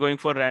And why I'm going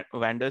for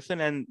Van Dersen,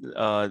 and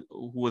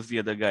who was the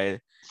other guy?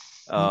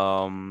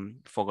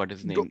 Forgot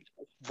his do, name.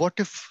 what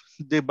if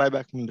they buy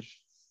back Miller?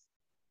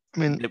 I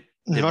mean,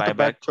 They not a buy bad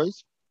back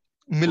choice.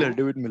 who?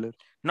 David Miller,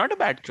 Not a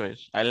bad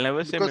choice. I'll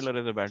never say because Miller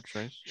is a bad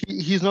choice.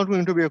 he's not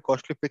going to be a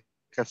costly pick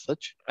as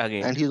such, and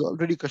Again, he's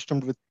already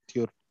accustomed with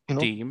your,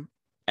 team,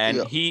 yeah,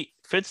 and he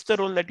fits the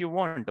role that you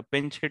want, a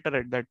pinch hitter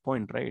at that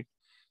point, right?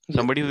 yeah,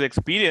 Somebody who's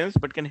experienced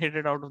but can hit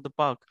it out of the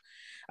park.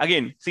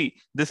 Again, see,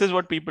 this is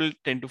what people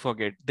tend to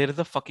forget. There is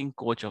a fucking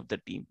coach of the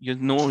team.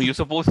 You're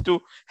supposed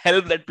to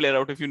help that player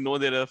out if you know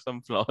there are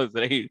some flaws,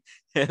 right?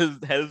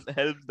 Help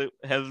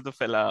the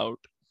fella out,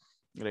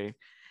 right?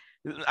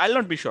 I'll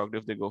not be shocked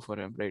if they go for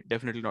him, right?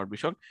 Definitely not be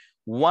shocked.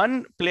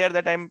 One player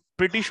that I'm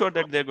pretty sure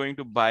that they're going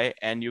to buy,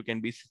 and you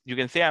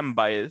can say I'm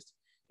biased,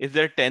 is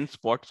their 10th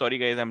spot. Sorry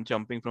guys, I'm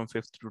jumping from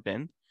 5th to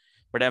 10th,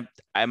 but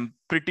I'm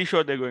pretty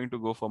sure they're going to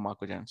go for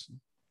Marco Jansen.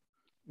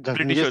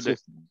 Pretty sure yes, they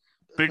yes,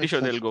 that pretty makes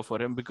sure they'll sense. go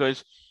for him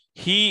because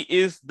he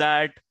is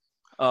that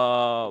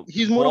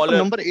He's more of a baller.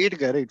 number eight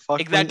guy, right? Fast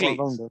bowling all Exactly.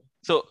 rounder,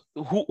 So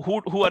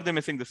who are they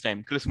missing this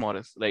time? Chris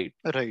Morris, right?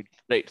 right?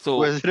 Right. Who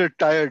So has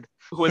retired?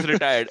 who was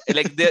retired.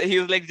 Like he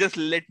was like, just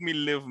let me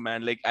live,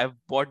 man. Like I've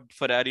bought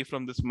Ferrari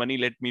from this money,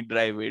 let me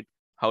drive it.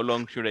 How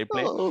long should I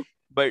play? Oh,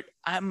 But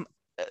I'm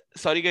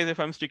sorry, guys, if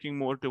I'm sticking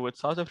more towards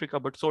South Africa,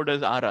 but so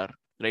does RR.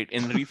 Right?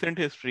 In recent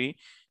history,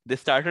 they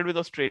started with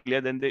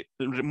Australia, then they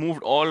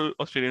removed all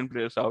Australian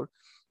players out.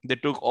 They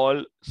took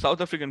all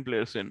South African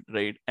players in,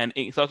 right? And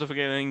South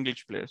African and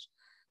English players,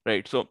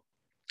 right? So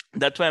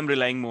that's why I'm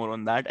relying more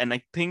on that. And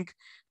I think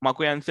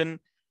Marco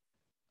Jansen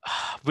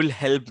will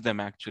help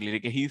them actually.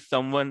 Like he's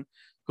someone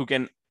who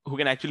can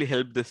actually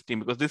help this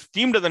team because this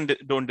team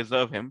don't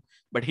deserve him,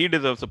 but he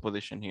deserves a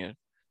position here,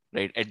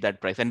 right, at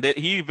that price, and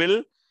he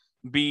will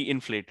be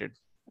inflated.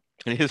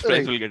 His price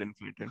right. will get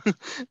inflated,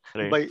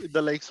 right? By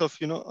the likes of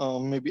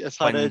maybe SRH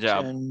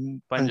Punjab,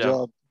 and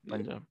Punjab,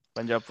 Punjab. Yeah.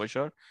 Punjab for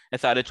sure.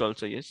 SRH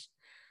also, yes,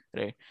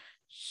 right.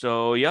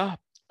 So yeah,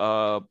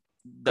 uh,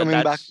 Coming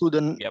back that's to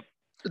the yep.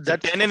 So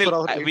that's 10 for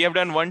our eight we have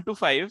done 1 to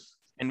 5,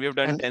 and we have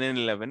done and 10 and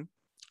 11,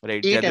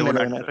 right? eight and Jadev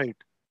 11, Unatkar. right?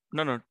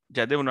 No,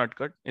 Jadev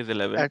Unatkar is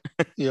 11. At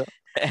yeah,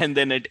 And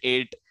then at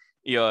 8,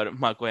 your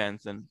Marco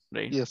Hansen,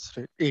 right? yes,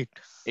 right. Eight.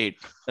 8.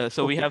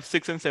 So we Okay. have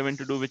 6 and 7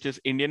 to do, which is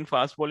Indian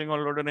fast bowling all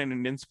rounder and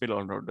Indian spin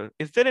all rounder.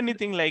 Is there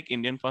anything like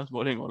Indian fast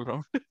bowling all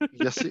round?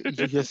 Yes,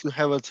 you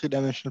have a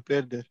three-dimensional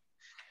player there,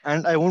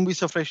 and I won't be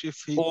surprised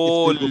if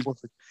Oh, they'll go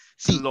perfect.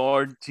 See,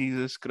 Lord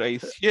Jesus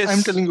Christ. I'm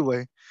Yes. telling you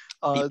why.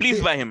 Please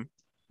They buy him.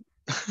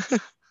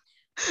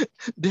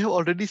 they have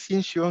already seen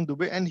Shivam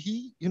Dubey, and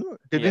he didn't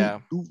Yeah.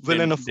 do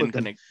well enough for Didn't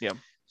them. connect. Yeah.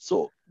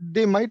 So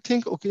they might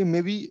think, okay,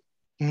 maybe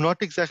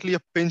not exactly a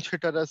pinch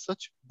hitter as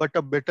such, but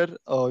a better,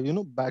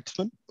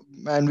 batsman.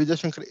 And Vijay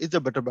Shankar is a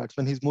better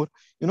batsman. He's more,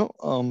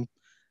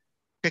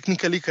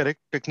 technically correct,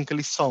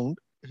 technically sound,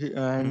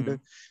 and Mhm.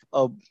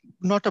 uh,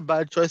 not a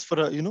bad choice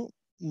for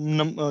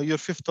your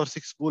fifth or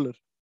sixth bowler.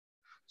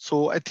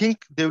 So I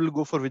think they will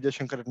go for Vijay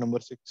Shankar at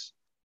number six.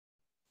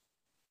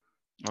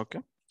 Okay.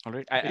 All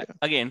right. Yeah,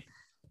 Again,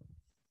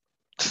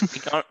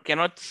 I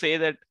cannot say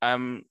that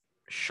I'm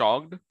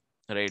shocked,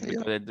 right? yeah,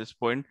 Because at this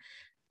point,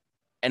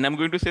 and I'm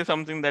going to say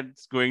something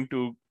that's going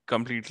to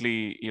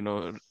completely,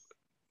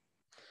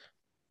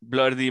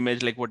 blur the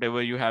image, like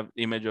whatever you have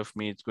image of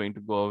me, it's going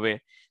to go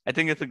away. I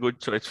think it's a good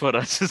choice for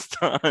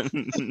Rajasthan.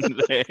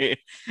 Right?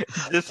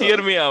 Just uh,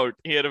 hear me out.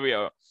 Hear me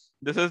out.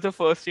 This is the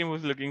first team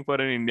who's looking for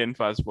an Indian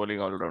fast bowling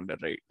all rounder,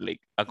 right? Like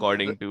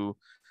according to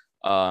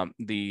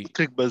the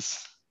Crick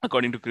Buzz.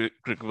 according to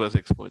Cricketers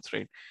experts,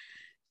 right?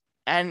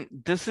 And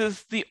this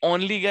is the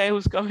only guy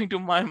who's coming to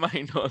my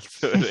mind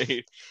also,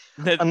 right?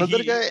 That Another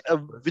he guy,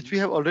 which we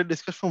have already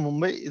discussed from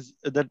Mumbai, is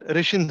that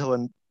Rishin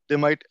Dhawan. They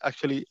might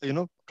actually,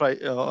 try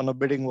on a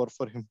bidding war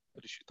for him.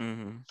 Rishi Dhawan.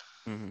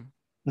 Mm-hmm. Mm-hmm.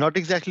 Not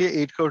exactly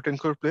a 8 crore, 10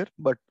 crore player,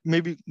 but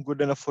maybe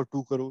good enough for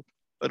 2 crore.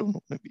 I don't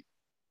know, maybe.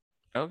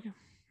 Okay.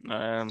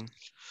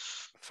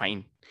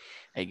 Fine,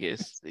 I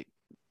guess.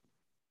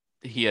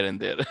 Here and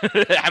there.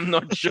 I'm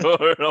not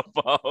sure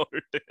about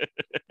it.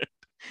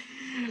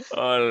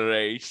 All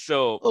right.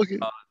 So Okay.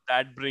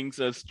 that brings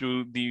us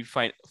to the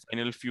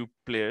final few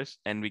players,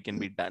 and we can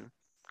be done.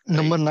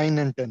 Number Right. 9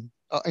 and 10.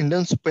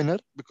 Indian spinner,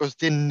 because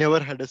they never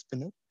had a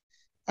spinner,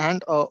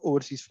 and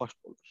overseas fast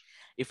bowler.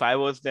 If I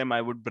was them,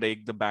 I would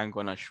break the bank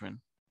on Ashwin.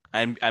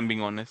 I'm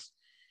being honest.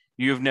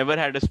 You've never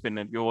had a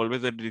spinner. You've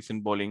always had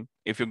decent bowling.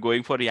 If you're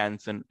going for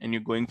Jansen and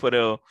you're going for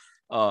a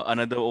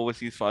another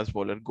overseas fast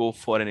bowler, go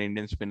for an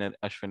Indian spinner.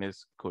 Ashwin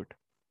is good.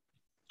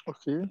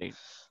 Okay. Right.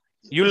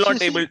 See. You'll not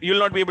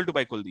be able to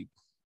buy Kuldeep.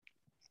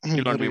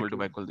 You'll not be Right, able to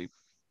buy right. Kuldeep.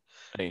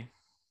 Right.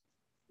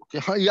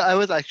 Okay. Yeah, I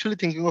was actually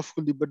thinking of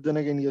Kuldeep, but then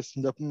again, yes,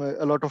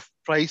 a lot of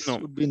price No.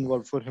 would be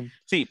involved for him.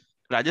 See,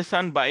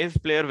 Rajasthan buys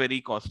player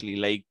very costly,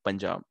 like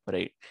Punjab,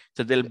 right?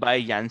 So they'll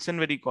buy Jansen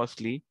very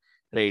costly,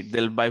 right?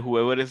 They'll buy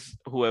whoever is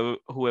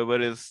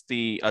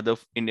the other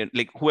Indian,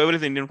 like whoever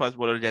is Indian fast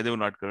bowler, Jaidev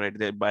Unadkar, right?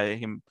 They'll buy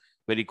him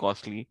very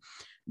costly.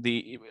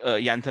 The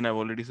Jansen, I've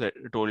already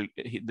told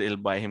they'll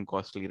buy him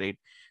costly, right?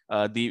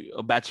 The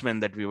batsman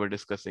that we were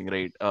discussing,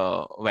 right?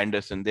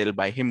 Vanderson, they'll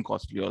buy him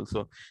costly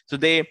also. So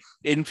they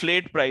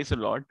inflate price a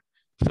lot.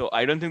 So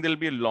I don't think there'll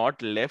be a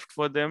lot left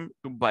for them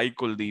to buy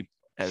Kuldeep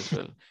as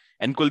well.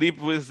 And Kuldeep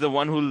was the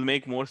one who will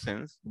make more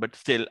sense, but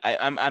still,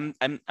 I'll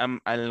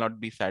not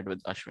be sad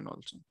with Ashwin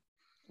also.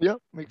 Yeah,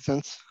 makes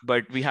sense.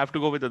 But we have to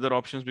go with other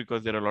options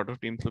because there are a lot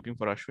of teams looking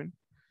for Ashwin.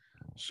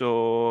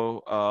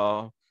 So,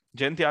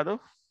 Jayant Yadav,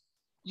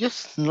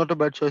 Yes, not a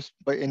bad choice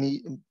by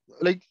any.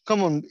 Like,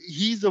 come on,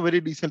 he's a very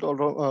decent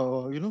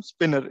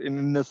spinner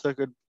in the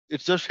circuit.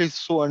 It's just he's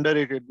so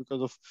underrated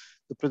because of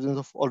the presence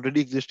of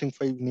already existing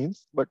 5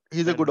 names. But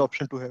he's a fair good enough.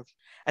 option to have.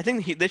 I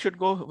think they should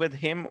go with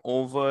him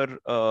over,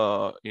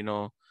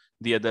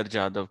 the other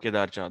Jadhav,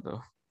 Kedar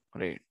Jadhav.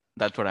 Right,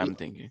 that's what Yeah. I'm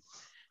thinking.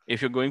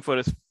 If you're going for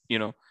a,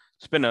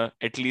 spinner,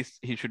 at least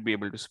he should be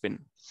able to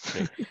spin,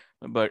 right?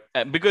 But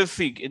because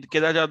see,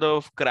 Kedar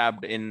Jadhav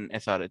crabbed in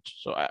SRH,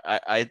 so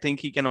I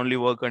think he can only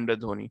work under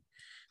Dhoni.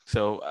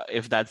 So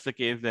if that's the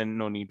case, then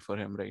no need for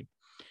him, right?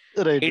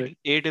 Right, Eight right.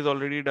 eight is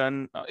already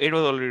done. Eight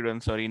was already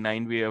done. Sorry,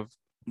 nine we have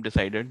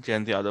decided.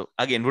 Jayant Yadav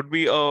again would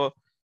be a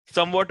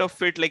somewhat of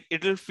fit. Like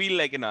it'll feel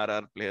like an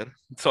RR player.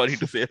 Sorry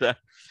to say that,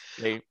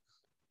 right?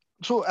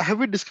 So have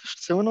we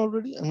discussed 7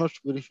 already? I'm not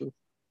very sure.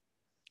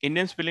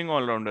 Indian spinning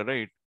all rounder,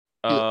 right?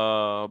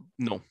 Yeah,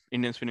 No,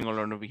 Indian spinning all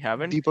rounder we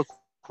haven't. Deepak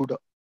Huda.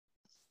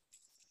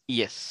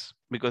 Yes,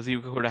 because he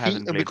could He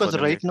hasn't played for because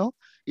them right yet. now,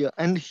 yeah,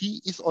 and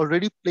he is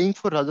already playing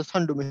for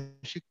Rajasthan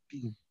domestic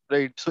team,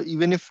 right? So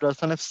even if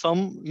Rajasthan have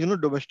some,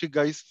 domestic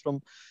guys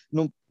from,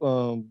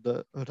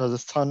 the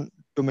Rajasthan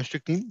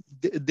domestic team,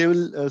 they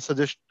will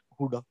suggest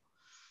Huda.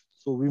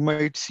 So we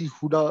might see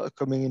Huda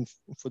coming in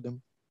for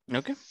them.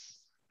 Okay,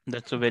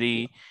 that's a Yeah.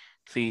 very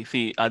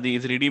see Adi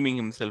is redeeming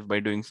himself by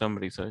doing some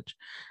research,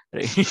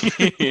 right?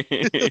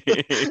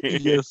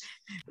 Yes.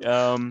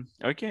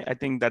 Okay, I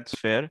think that's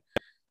fair.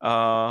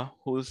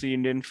 Who's the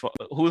Indian fast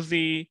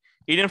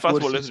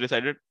bowlers Overseas.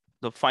 decided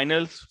the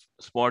final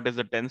spot is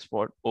the 10th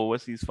spot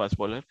overseas fast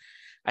bowler.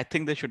 I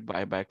think they should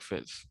buy back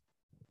Fizz.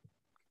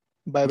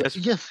 Bye bye. Just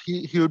Yes,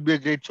 he would be a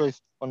great choice,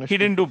 he honestly.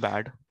 didn't do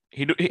bad.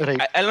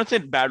 Right. I'll not say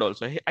bad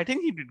also. I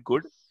think he did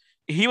good.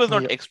 He was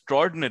not Yeah.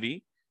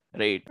 extraordinary,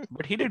 right?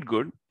 But he did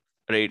good,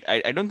 right?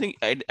 I don't think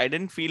I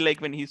didn't feel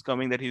like when he's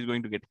coming that he's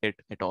going to get hit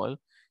at all,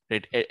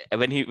 right?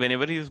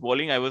 Whenever he's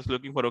bowling, I was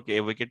looking for okay,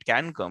 a wicket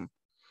can come,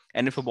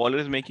 and if a bowler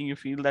is making you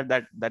feel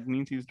that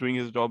means he's doing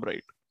his job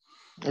right,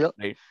 Yeah.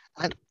 right?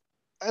 And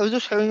I was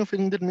just having a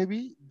feeling that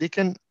maybe they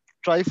can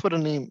try for a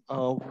name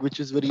which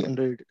is very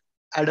underrated.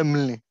 Adam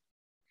Milne.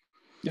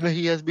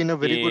 He has been a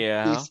very good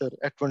Yeah, pacer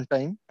at one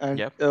time, and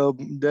yep,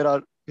 there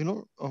are,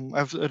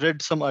 I've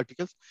read some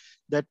articles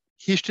that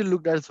he still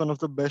looked as one of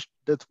the best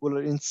death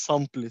bowler in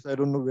some place. I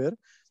don't know where,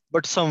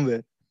 but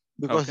somewhere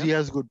because okay. he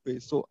has good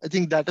pace. So I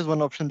think that is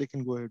one option they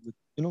can go ahead with.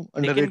 They can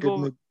Underrated go.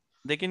 maybe.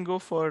 They can go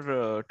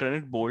for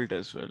Trent Bolt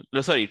as well. No,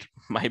 sorry,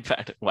 my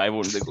bad. Why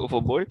won't they go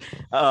for Bolt?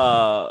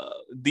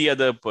 The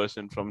other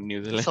person from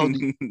New Zealand,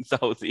 Saudi.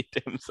 Saudi,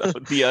 Tim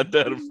Saudi. The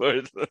other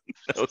person.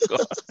 Oh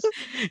God.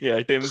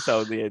 Yeah, Tim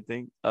Saudi. I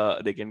think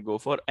they can go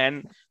for,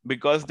 and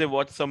because they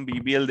watch some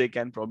BBL, they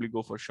can probably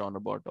go for Sean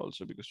Abbott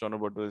also because Sean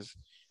Abbott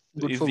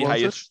Good is for the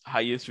bouncers.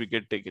 highest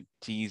wicket taker.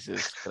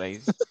 Jesus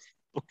Christ.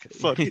 Okay,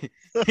 sorry.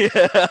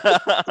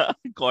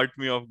 Caught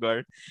me off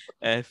guard.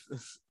 As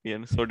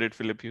so did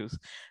Philip Hughes.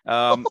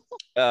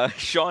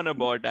 Sean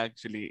Abbott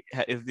actually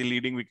is the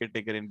leading wicket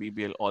taker in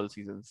BBL all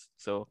seasons.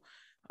 So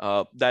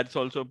that's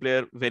also a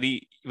player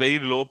very very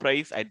low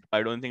price.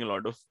 I don't think a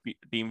lot of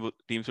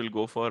teams will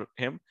go for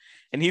him.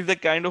 And he's the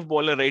kind of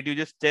bowler, right? You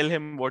just tell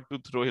him what to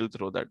throw, he'll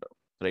throw that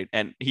right?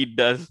 And he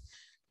does.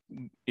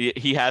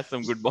 He has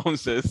some good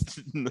bounces,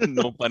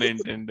 no pun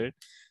intended,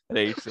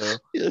 right? So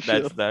Yeah,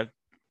 sure. that's that.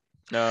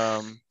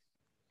 Um,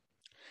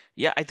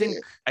 yeah, Eh,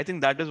 I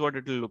think that is what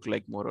it will look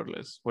like more or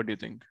less. What do you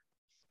think?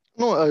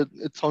 No,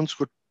 it sounds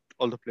good.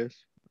 All the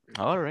players.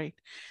 All right.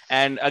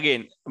 And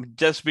again,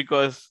 just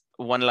because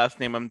one last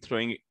name I'm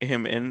throwing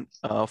him in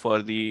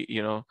for the,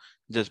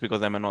 just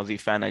because I'm an Aussie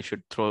fan, I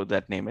should throw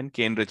that name in.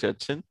 Kane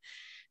Richardson.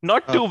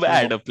 Not too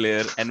bad No. a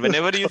player. And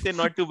whenever you say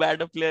not too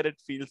bad a player,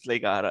 it feels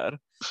like RR.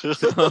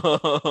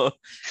 So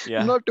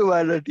yeah, Not too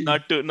bad a team.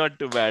 not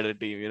too bad a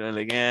team,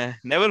 like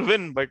never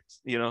win, but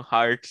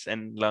hearts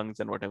and lungs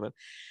and whatever.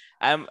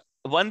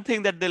 One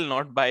thing that they'll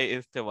not buy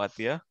is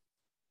Tewatia.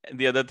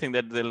 The other thing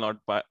that they'll not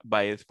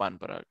buy is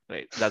Panparag,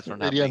 right? That's not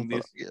Riyan happening.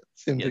 Parag. Yeah,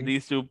 same thing.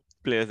 These two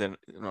players are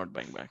not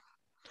buying back.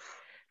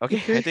 Okay, I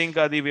Okay. think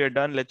Adi, we are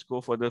done. Let's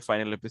go for the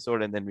final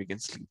episode and then we can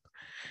sleep.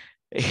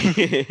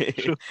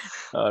 Sure.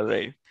 All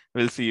right.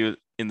 We'll see you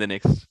in the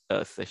next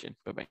session.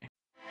 Bye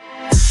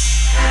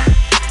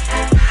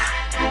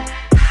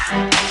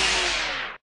bye.